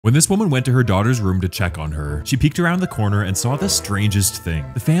When this woman went to her daughter's room to check on her, she peeked around the corner and saw the strangest thing.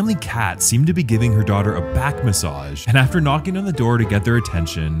 The family cat seemed to be giving her daughter a back massage, and after knocking on the door to get their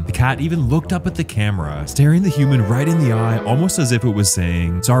attention, the cat even looked up at the camera, staring the human right in the eye, almost as if it was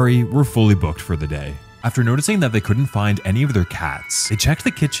saying, "Sorry, we're fully booked for the day." After noticing that they couldn't find any of their cats, they checked the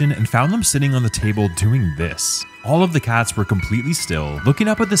kitchen and found them sitting on the table doing this. All of the cats were completely still, looking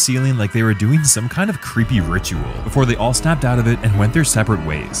up at the ceiling like they were doing some kind of creepy ritual, before they all snapped out of it and went their separate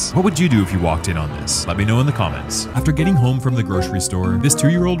ways. What would you do if you walked in on this? Let me know in the comments. After getting home from the grocery store, this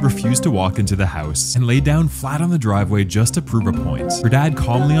 2-year-old refused to walk into the house and laid down flat on the driveway just to prove a point. Her dad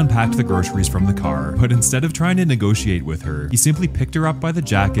calmly unpacked the groceries from the car, but instead of trying to negotiate with her, he simply picked her up by the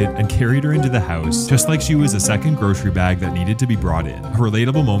jacket and carried her into the house, just like she was a second grocery bag that needed to be brought in. A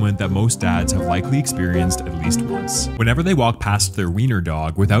relatable moment that most dads have likely experienced at least once. Whenever they walk past their wiener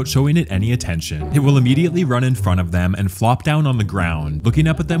dog without showing it any attention, it will immediately run in front of them and flop down on the ground, looking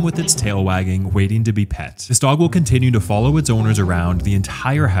up at them with its tail wagging, waiting to be pet. This dog will continue to follow its owners around the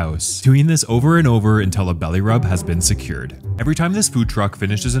entire house, doing this over and over until a belly rub has been secured. Every time this food truck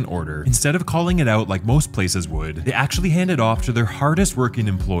finishes an order, instead of calling it out like most places would, they actually hand it off to their hardest working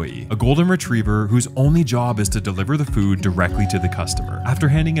employee, a golden retriever whose only job is to deliver the food directly to the customer. After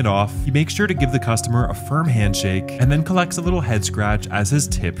handing it off, he makes sure to give the customer a firm handshake and then collects a little head scratch as his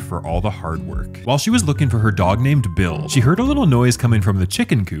tip for all the hard work. While she was looking for her dog named Bill, she heard a little noise coming from the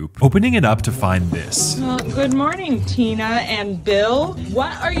chicken coop. Opening it up to find this. Good morning, Tina and Bill.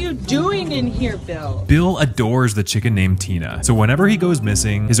 What are you doing in here, Bill? Bill adores the chicken named Tina, so whenever he goes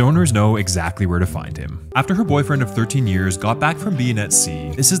missing, his owners know exactly where to find him. After her boyfriend of 13 years got back from being at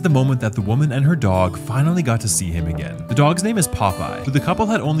sea, this is the moment that the woman and her dog finally got to see him again. The dog's name is Popeye, who the couple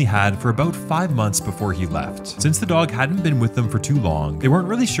had only had for about 5 months before he left. Since the dog hadn't been with them for too long, they weren't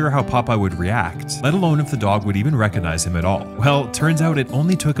really sure how Popeye would react, let alone if the dog would even recognize him at all. Well, turns out it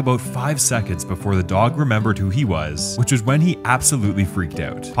only took about 5 seconds before the dog remembered who he was, which was when he absolutely freaked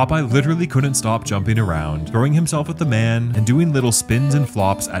out. Popeye literally couldn't stop jumping around, throwing himself at the man, and doing little spins and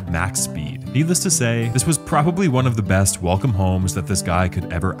flops at max speed. Needless to say, this was probably one of the best welcome homes that this guy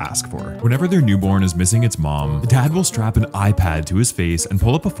could ever ask for. Whenever their newborn is missing its mom, the dad will strap an iPad to his face and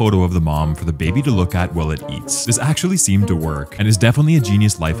pull up a photo of the mom for the baby to look at while it eats. This actually seemed to work, and is definitely a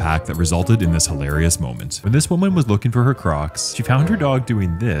genius life hack that resulted in this hilarious moment. When this woman was looking for her Crocs, she found her dog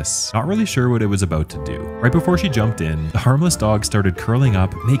doing this, not really sure what it was about to do. Right before she jumped in, the harmless dog started curling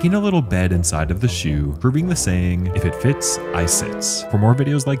up, making a little bed inside of the shoe, proving the saying, "If it fits, I sits." For more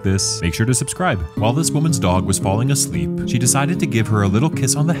videos like this, make sure to subscribe. While this woman's dog was falling asleep, she decided to give her a little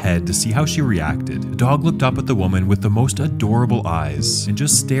kiss on the head to see how she reacted. The dog looked up at the woman with the most adorable eyes and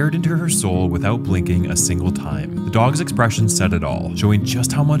just stared into her soul without blinking a single time. The dog's expression said it all, showing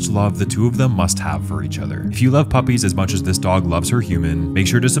just how much love the two of them must have for each other. If you love puppies as much as this dog loves her human, make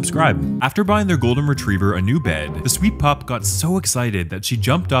sure to subscribe. After buying their golden retriever a new bed, the sweet pup got so excited that she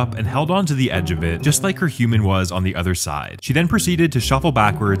jumped up and held onto the edge of it, just like her human was on the other side. She then proceeded to shuffle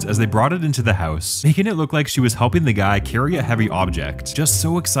backwards as they brought it into the house, making it look like she was helping the guy carry a heavy object, just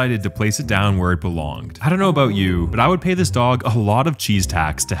so excited to place it down where it belonged. I don't know about you, but I would pay this dog a lot of cheese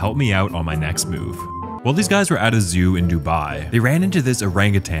tax to help me out on my next move. While these guys were at a zoo in Dubai, they ran into this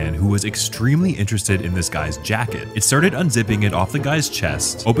orangutan who was extremely interested in this guy's jacket. It started unzipping it off the guy's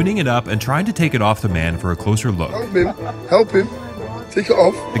chest, opening it up and trying to take it off the man for a closer look. Help him, help him. Take it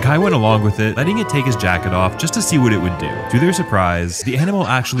off. The guy went along with it, letting it take his jacket off just to see what it would do. To their surprise, the animal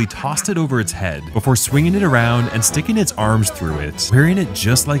actually tossed it over its head before swinging it around and sticking its arms through it, wearing it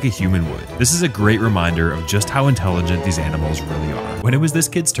just like a human would. This is a great reminder of just how intelligent these animals really are. When it was this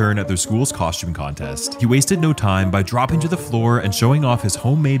kid's turn at their school's costume contest, he wasted no time by dropping to the floor and showing off his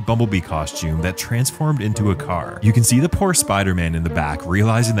homemade bumblebee costume that transformed into a car. You can see the poor Spider-Man in the back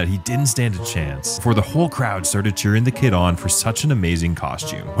realizing that he didn't stand a chance before the whole crowd started cheering the kid on for such an amazing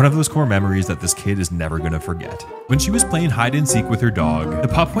costume. One of those core memories that this kid is never gonna forget. When she was playing hide and seek with her dog, the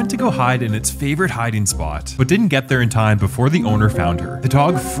pup went to go hide in its favorite hiding spot, but didn't get there in time before the owner found her. The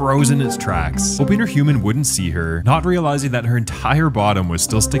dog froze in its tracks, hoping her human wouldn't see her, not realizing that her entire bottom was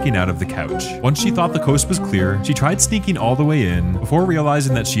still sticking out of the couch. Once she thought the coast was clear, she tried sneaking all the way in before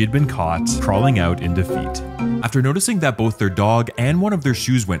realizing that she had been caught, crawling out in defeat. After noticing that both their dog and one of their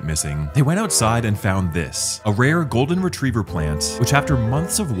shoes went missing, they went outside and found this, a rare golden retriever plant, which after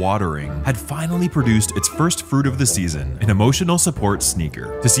months of watering, had finally produced its first fruit of the season, an emotional support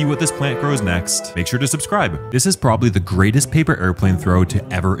sneaker. To see what this plant grows next, make sure to subscribe. This is probably the greatest paper airplane throw to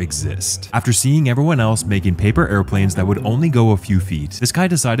ever exist. After seeing everyone else making paper airplanes that would only go a few feet, this guy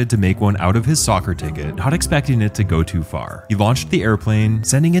decided to make one out of his soccer ticket, not expecting it to go too far. He launched the airplane,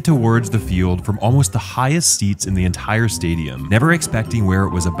 sending it towards the field from almost the highest seat seats in the entire stadium, never expecting where it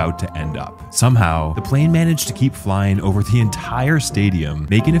was about to end up. Somehow, the plane managed to keep flying over the entire stadium,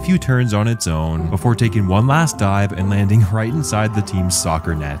 making a few turns on its own before taking one last dive and landing right inside the team's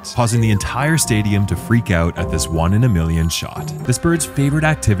soccer net, causing the entire stadium to freak out at this 1-in-a-million shot. This bird's favorite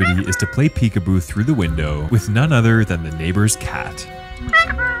activity is to play peekaboo through the window with none other than the neighbor's cat.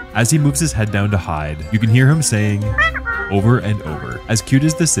 As he moves his head down to hide, you can hear him saying over and over. As cute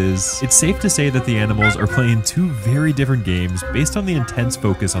as this is, it's safe to say that the animals are playing two very different games based on the intense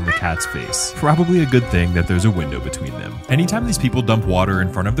focus on the cat's face. Probably a good thing that there's a window between them. Anytime these people dump water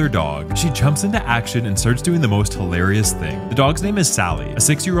in front of their dog, she jumps into action and starts doing the most hilarious thing. The dog's name is Sally, a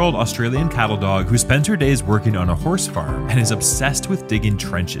 6-year-old Australian cattle dog who spends her days working on a horse farm and is obsessed with digging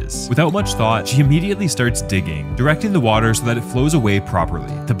trenches. Without much thought, she immediately starts digging, directing the water so that it flows away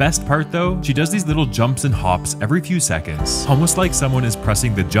properly. The best part though, she does these little jumps and hops every few seconds, almost like someone is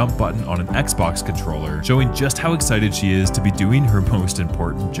pressing the jump button on an Xbox controller, showing just how excited she is to be doing her most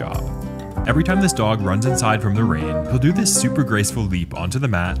important job. Every time this dog runs inside from the rain, he'll do this super graceful leap onto the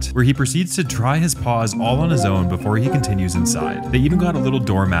mat, where he proceeds to dry his paws all on his own before he continues inside. They even got a little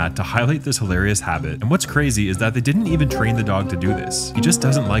doormat to highlight this hilarious habit, and what's crazy is that they didn't even train the dog to do this. He just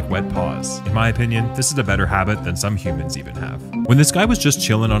doesn't like wet paws. In my opinion, this is a better habit than some humans even have. When this guy was just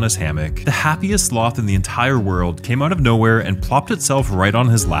chilling on his hammock, the happiest sloth in the entire world came out of nowhere and plopped itself right on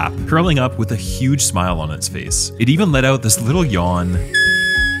his lap, curling up with a huge smile on its face. It even let out this little yawn,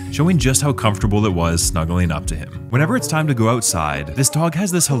 showing just how comfortable it was snuggling up to him. Whenever it's time to go outside, this dog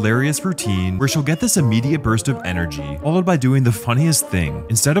has this hilarious routine where she'll get this immediate burst of energy, followed by doing the funniest thing.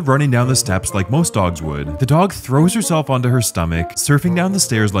 Instead of running down the steps like most dogs would, the dog throws herself onto her stomach, surfing down the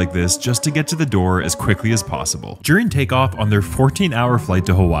stairs like this just to get to the door as quickly as possible. During takeoff on their 14-hour flight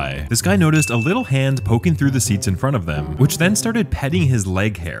to Hawaii, this guy noticed a little hand poking through the seats in front of them, which then started petting his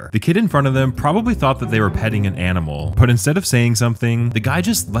leg hair. The kid in front of them probably thought that they were petting an animal, but instead of saying something, the guy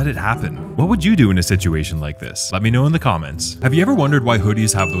just let it happen. What would you do in a situation like this? Let me know in the comments. Have you ever wondered why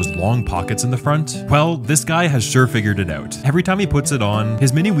hoodies have those long pockets in the front? Well, this guy has sure figured it out. Every time he puts it on,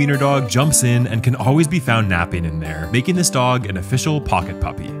 his mini wiener dog jumps in and can always be found napping in there, making this dog an official pocket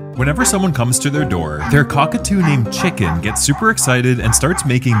puppy. Whenever someone comes to their door, their cockatoo named Chicken gets super excited and starts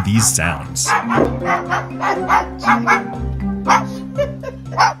making these sounds.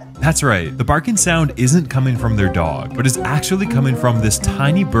 That's right, the barking sound isn't coming from their dog, but is actually coming from this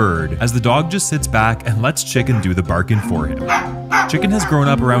tiny bird as the dog just sits back and lets Chicken do the barking for him. Chicken has grown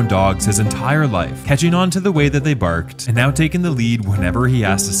up around dogs his entire life, catching on to the way that they barked, and now taking the lead whenever he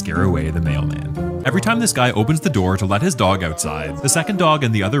has to scare away the mailman. Every time this guy opens the door to let his dog outside, the second dog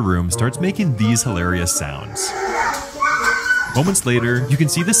in the other room starts making these hilarious sounds. Moments later, you can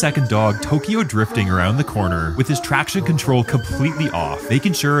see the second dog Tokyo drifting around the corner with his traction control completely off,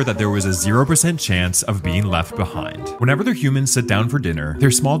 making sure that there was a 0% chance of being left behind. Whenever their humans sit down for dinner,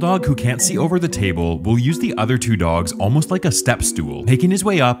 their small dog who can't see over the table will use the other two dogs almost like a step stool, making his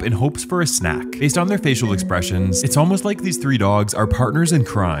way up in hopes for a snack. Based on their facial expressions, it's almost like these three dogs are partners in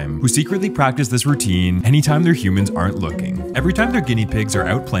crime who secretly practice this routine anytime their humans aren't looking. Every time their guinea pigs are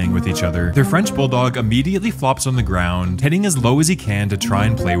out playing with each other, their French bulldog immediately flops on the ground, heading as low as he can to try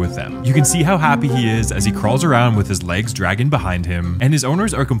and play with them. You can see how happy he is as he crawls around with his legs dragging behind him, and his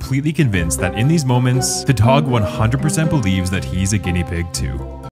owners are completely convinced that in these moments, the dog 100% believes that he's a guinea pig too.